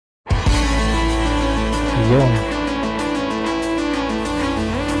Yun.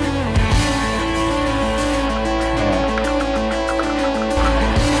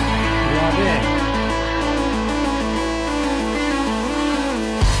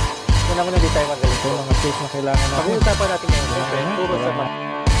 Muna di tayo magaling. Ito mga tips na kailangan natin. Pag-uusapan natin ngayon. Turo sa pa.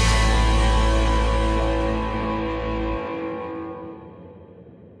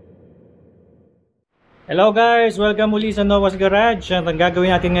 Hello guys! Welcome muli sa Noah's Garage. Ang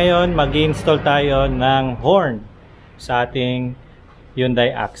gagawin natin ngayon, mag-install tayo ng horn sa ating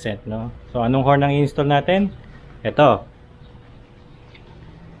Hyundai Accent, no? So anong horn ang i-install natin? Ito.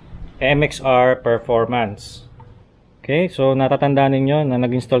 MXR Performance. Okay, so natatandaan ninyo na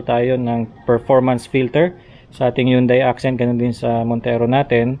nag-install tayo ng performance filter sa ating Hyundai Accent, ganun din sa Montero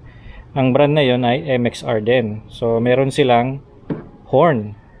natin. Ang brand na yon ay MXR din. So meron silang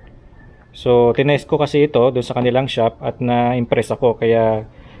horn. So tinest ko kasi ito doon sa kanilang shop at na-impress ako, kaya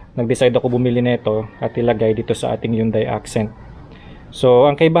nag-decide ako bumili nito at ilagay dito sa ating Hyundai Accent. So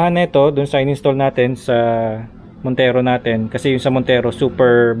ang kaibahan nito doon sa in-install natin sa Montero natin, kasi yung sa Montero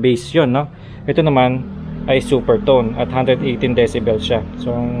super bass yon, no? Ito naman ay Super Tone at 118 decibels siya.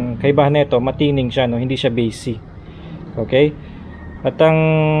 So ang kaibahan nito, matining siya, no? Hindi siya bassy. Okay? At ang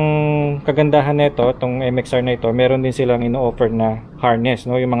kagandahan nito, itong MXR na ito, meron din silang ino-offer na harness,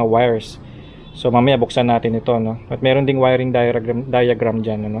 no? Yung mga wires. So mamaya buksan natin ito, no? At meron ding wiring diagram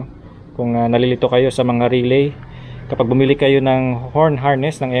dyan, no? Kung nalilito kayo sa mga relay, kapag bumili kayo ng horn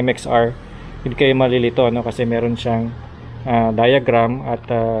harness ng MXR, hindi kayo malilito, no? Kasi meron siyang diagram at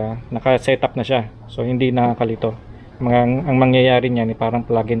naka-setup na siya. So hindi nakakalito. Ang mangyayari niyan parang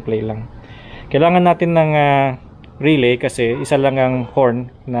plug and play lang. Kailangan natin ng relay kasi isa lang ang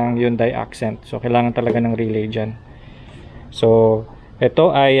horn ng Hyundai Accent. So kailangan talaga ng relay diyan. So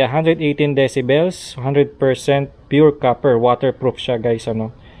ito ay 118 decibels, 100% pure copper, waterproof siya guys, ano.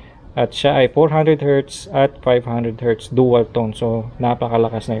 At siya ay 400 Hz at 500 Hz dual tone. So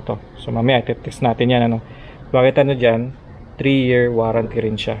napakalakas na ito. So mamaya i-test natin 'yan, ano. Bakit ano diyan? 3-year warranty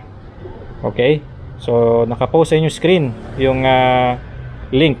rin siya. Okay? So naka-post sa inyong screen yung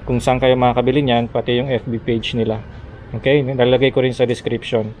link kung saan kayo makakabili niyan, pati yung FB page nila. Okay? Nilalagay ko rin sa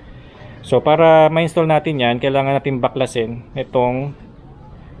description. So para ma-install natin yan, kailangan natin baklasin itong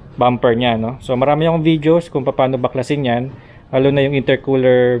bumper niya, no? So marami akong videos kung paano baklasin yan, lalo na yung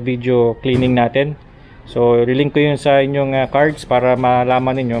intercooler video cleaning natin. So lilink ko yun sa inyong cards para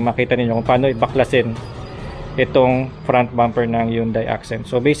malaman ninyo, makita ninyo kung paano i-baklasin itong front bumper ng Hyundai Accent.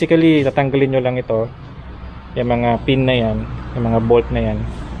 So basically, tatanggalin nyo lang ito, yung mga pin na yan, yung mga bolt na yan.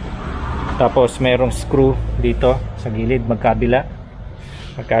 Tapos merong screw dito sa gilid, magkabila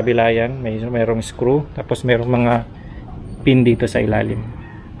yan, merong screw. Tapos merong mga pin dito sa ilalim.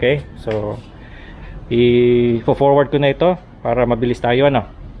 Okay, so i-forward ko na ito para mabilis tayo, ano.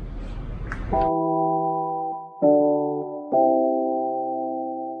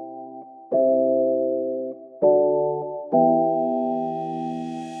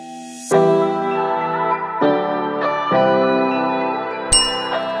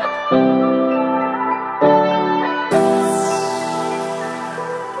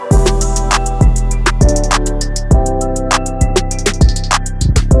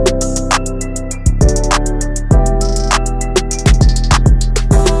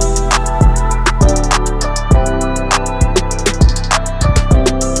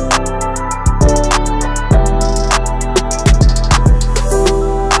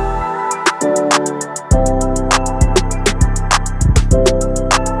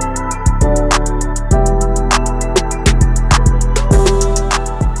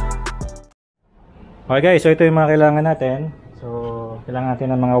 Okay guys, so ito yung mga kailangan natin. So kailangan natin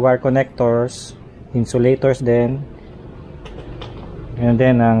ng mga wire connectors, insulators din, and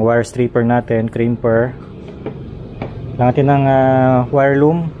then ang wire stripper natin, Crimper. Kailangan natin ng wire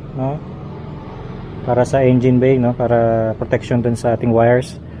loom, no? Para sa engine bay, no? Para protection dun sa ating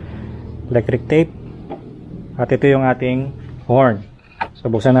wires. Electric tape. At ito yung ating horn. So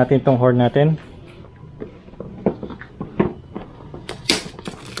buksan natin itong horn natin.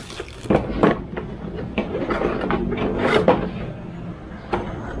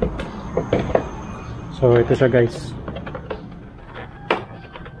 So ito siya guys.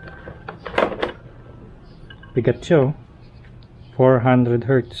 Bigat siya, 400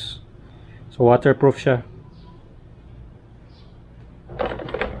 Hz. So waterproof siya.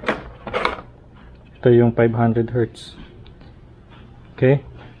 Ito yung 500 Hz. Okay?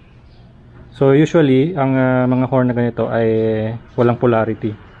 So usually ang mga horn na ganito ay walang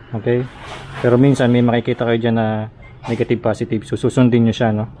polarity. Okay? Pero minsan may makikita kayo dyan na negative positive. So susundin nyo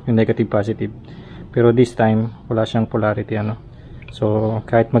siya, no? Yung negative positive. Pero this time wala siyang polarity, ano. So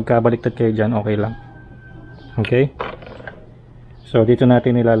kahit magkabaliktad kayo dyan, okay lang. Okay? So dito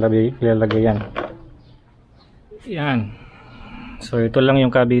natin ilalagay yan. Yan. So ito lang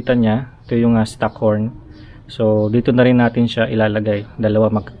yung kabitan niya. Ito yung stock horn. So dito na rin natin siya ilalagay.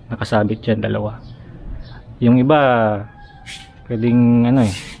 Dalawa nakasabit dyan, dalawa. Yung iba pwedeng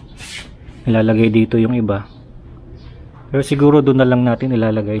ilalagay dito yung iba. Pero siguro doon na lang natin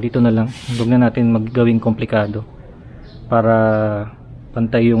ilalagay. Dito na lang. Huwag na natin maggawing komplikado. Para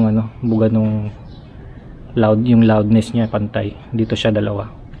pantay yung buga nung yung loudness niya pantay. Dito siya dalawa.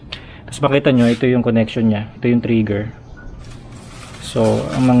 Tapos makita nyo, ito yung connection niya. Ito yung trigger. So,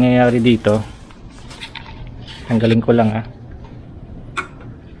 ang mangyayari dito, tanggalin ko lang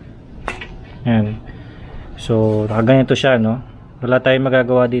Yan. So, nakaganito siya, no? Wala tayong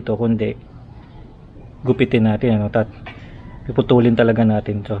magagawa dito kundi gupitin natin, puputulin talaga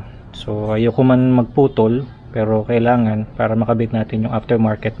natin to. So, ayoko man magputol, pero kailangan para makabit natin yung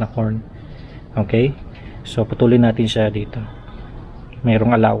aftermarket na horn. Okay? So, putulin natin siya dito.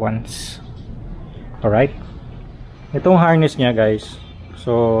 Mayroong allowance. Alright? Itong harness niya, guys.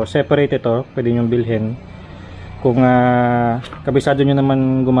 So, separate ito. Pwede nyo bilhin. Kung kabisado nyo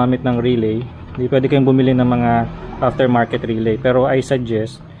naman gumamit ng relay, hindi pwede kayong bumili ng mga aftermarket relay. Pero I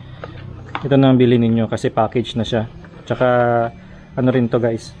suggest, ito na ang bilhin ninyo kasi package na siya. Tsaka, ano rin to,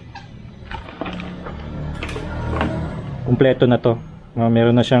 guys. Kompleto na to.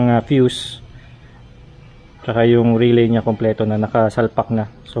 Meron na siyang fuse. Tsaka yung relay niya kompleto na, nakasalpak na.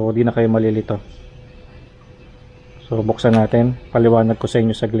 So di na kayo malilito. So buksan natin. Paliwanag ko sa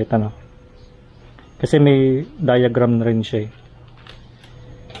inyo saglit kasi may diagram na rin siya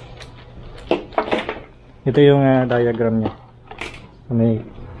Ito yung diagram niya. May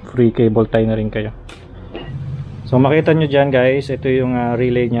free cable tie na rin kayo. So makita nyo dyan, guys. Ito yung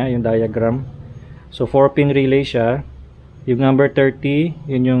relay niya, yung diagram. So 4-pin relay siya. Yung number 30,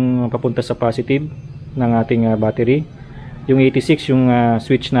 yun yung papunta sa positive ng ating battery. Yung 86 yung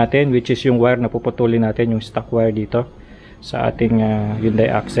switch natin, which is yung wire na puputulin natin, yung stock wire dito sa ating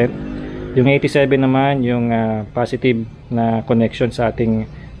Hyundai Accent. Yung 87 naman yung positive na connection sa ating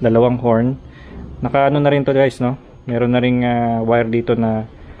dalawang horn. Nakaano na rin to, guys, no? Meron na ring wire dito na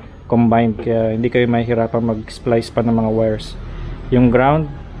combined, kaya hindi kayo mahihirapan mag-splice pa ng mga wires. Yung ground,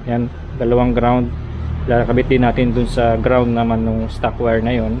 yan, dalawang ground, kakabit din natin dun sa ground naman ng stock wire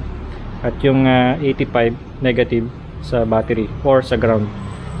na yon. At yung 85 negative sa battery or sa ground.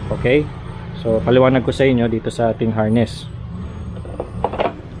 Okay? So paliwanag ko sa inyo dito sa ating harness.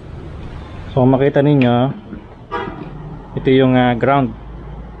 So makita ninyo, ito yung ground.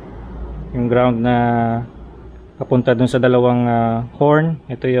 Yung ground na papunta dun sa dalawang horn.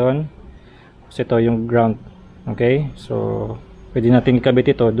 Ito yon. So ito yung ground. Okay? So pwede natin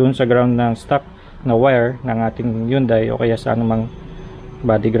ikabit ito dun sa ground ng stock na wire ng ating Hyundai o kaya sa anumang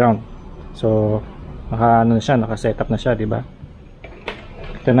body ground. So naka-setup na siya, di ba?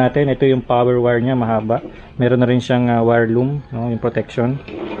 Ito natin, ito yung power wire niya, mahaba. Meron na rin siyang wire loom, no, yung protection.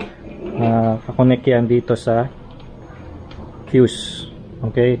 Kakonect yan dito sa fuse.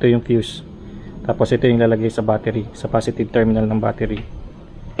 Okay, ito yung fuse. Tapos ito yung ilalagay sa battery, sa positive terminal ng battery.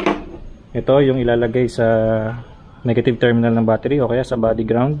 Ito yung ilalagay sa negative terminal ng battery o kaya sa body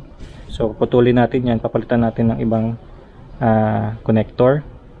ground. So putulin natin yan, papalitan natin ng ibang connector.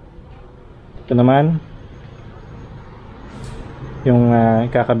 Ito naman yung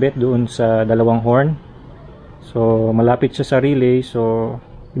ikakabit doon sa dalawang horn. So malapit siya sa relay, so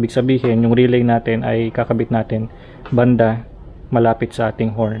ibig sabihin yung relay natin ay kakabit natin banda malapit sa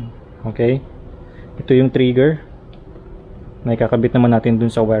ating horn. Okay, ito yung trigger na ikakabit naman natin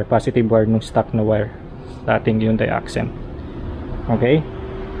doon sa wire, positive wire ng stock na wire sa ating Hyundai Accent. Okay,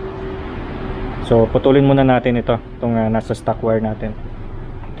 so putulin muna natin itong nasa stock wire natin.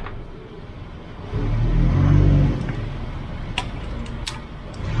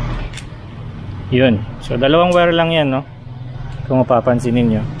 Yun. So dalawang wire lang yan, no? Kung mapapansin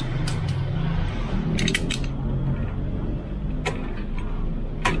ninyo.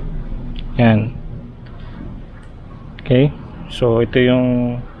 Yan. Okay. So ito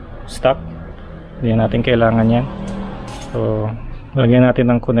yung stock. Hindi natin kailangan yan. So lagyan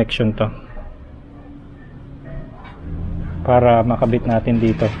natin ng connection to para makabit natin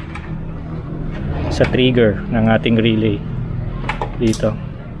dito sa trigger ng ating relay dito.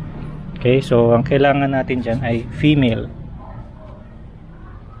 Okay, so ang kailangan natin dyan ay female.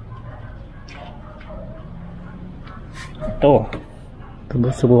 Ito.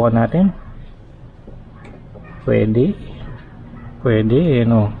 Subukan natin. Pwede. Pwede,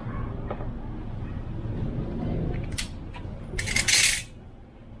 no.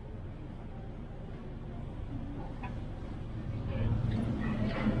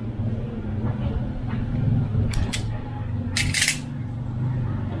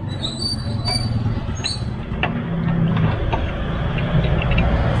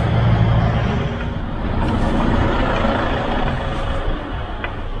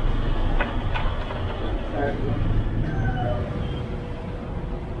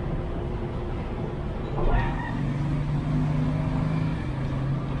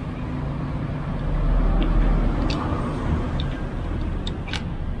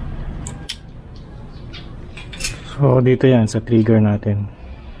 So dito yan sa trigger natin.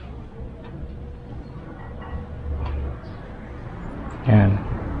 Yan.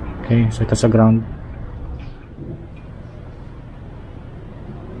 Okay, so ito sa ground.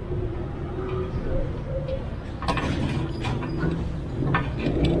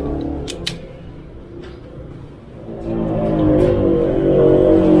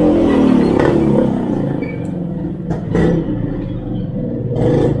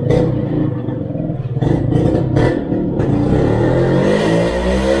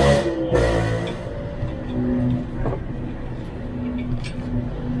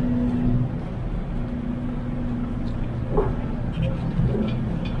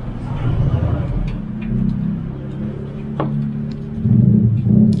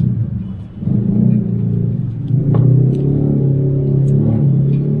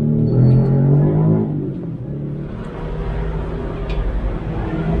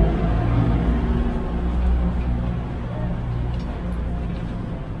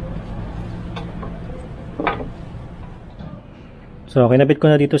 So, kinabit ko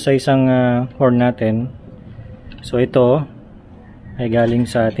na dito sa isang horn natin. So, ito ay galing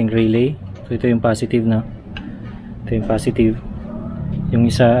sa ating relay. So, ito yung positive na. Ito yung positive. Yung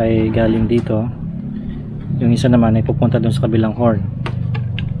isa ay galing dito. Yung isa naman ay pupunta dun sa kabilang horn.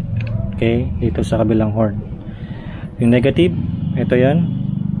 Okay? Dito sa kabilang horn. Yung negative, ito yan.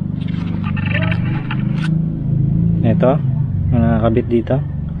 Ito. Yung nakakabit dito.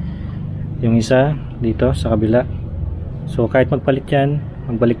 Yung isa, dito sa kabila. So kahit magpalit yan,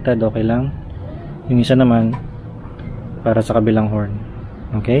 magbaliktad, okay lang. Yung isa naman para sa kabilang horn.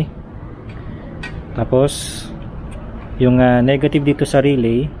 Okay? Tapos yung negative dito sa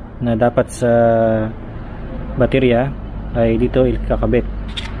relay na dapat sa baterya ay dito ikakabit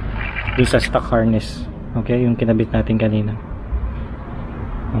dito sa stock harness. Okay? Yung kinabit natin kanina.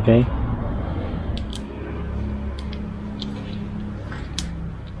 Okay?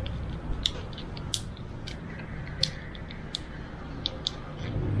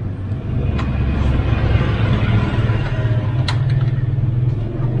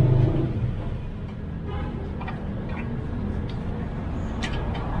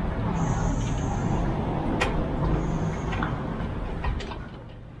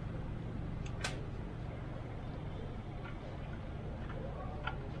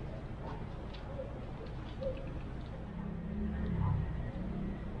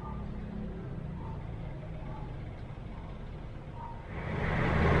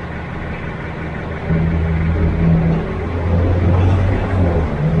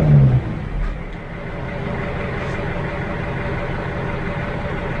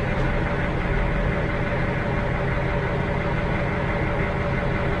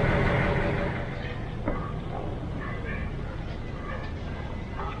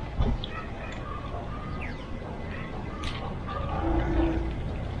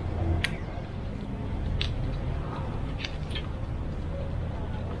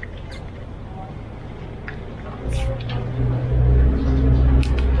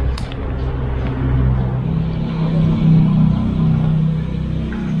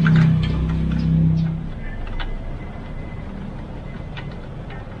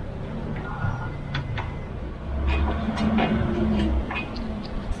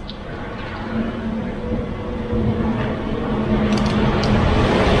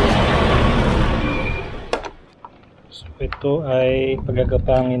 Ito ay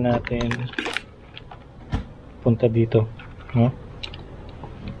pagagapangin natin punta dito, no?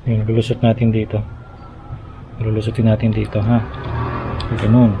 Ayun, lulusot natin dito. Lulusotin natin dito, ha?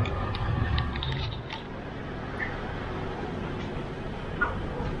 Ganun.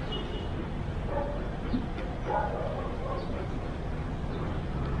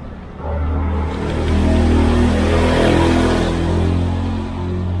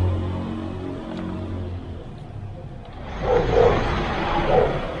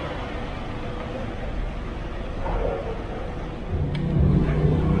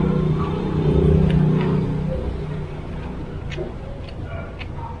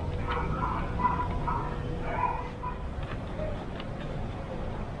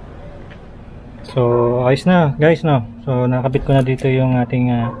 So ayos na guys, no? So nakabit ko na dito yung ating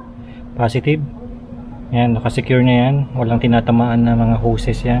positive. Yan, nakasecure na yan. Walang tinatamaan na mga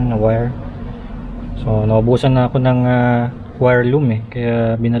hoses yan na wire. So naubusan na ako ng wire loom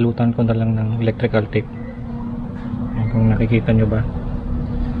kaya binalutan ko na lang ng electrical tape. Yan, kung nakikita nyo ba,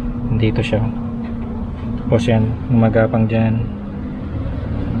 dito siya. Tapos yan, magapang dyan.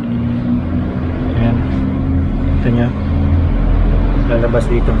 Yan, ito nyo, lalabas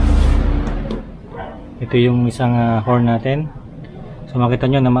dito. Ito yung isang horn natin. So makita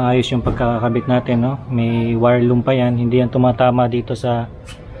nyo na maayos yung pagkakabit natin, no? May wire loom pa yan, hindi yan tumatama dito sa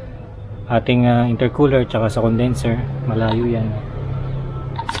ating intercooler tsaka sa condenser. Malayo yan,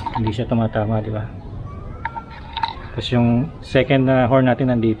 hindi siya tumatama, di ba? Tapos yung second horn natin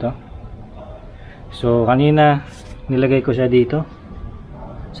nandito. So kanina nilagay ko siya dito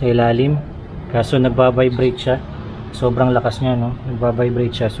sa ilalim, kaso nagba-vibrate siya, sobrang lakas niya, no?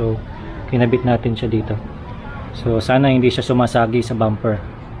 Nagba-vibrate siya, so kinabit natin siya dito. So sana hindi siya sumasagi sa bumper.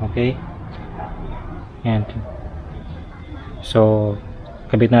 Okay, yan. So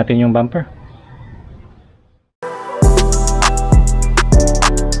kabit natin yung bumper.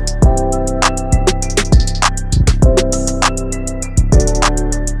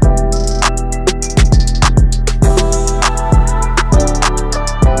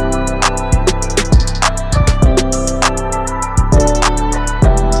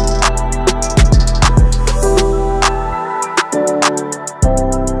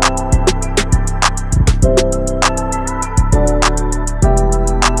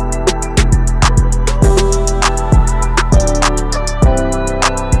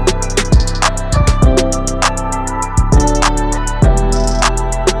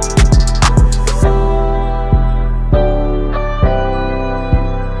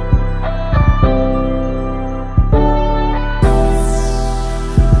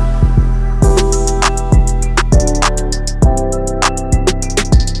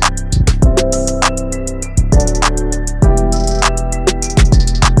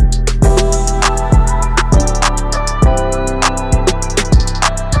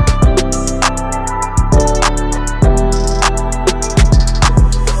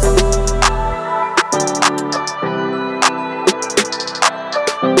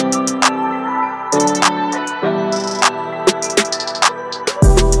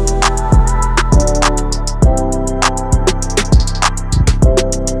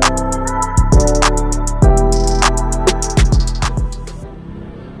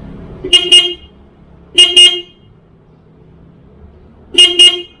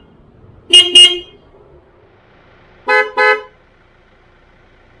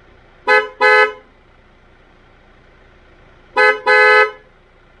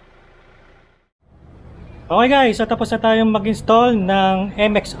 Okay guys, so tapos na tayong mag-install ng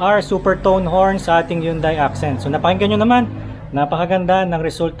MXR Super Tone horn sa ating Hyundai Accent. So napakinggan nyo naman, napakaganda ng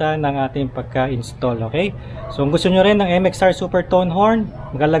resulta ng ating pagka-install. Okay, so kung gusto nyo rin ng MXR Super Tone horn,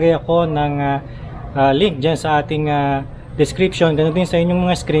 maglalagay ako ng link dyan sa ating description. Ganun din sa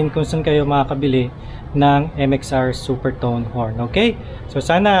inyong mga screen kung saan kayo makakabili ng MXR Super Tone horn. Okay, so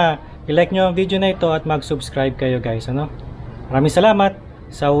sana i-like nyo ang video na ito at mag-subscribe kayo guys. Maraming salamat,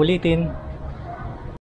 sa ulitin.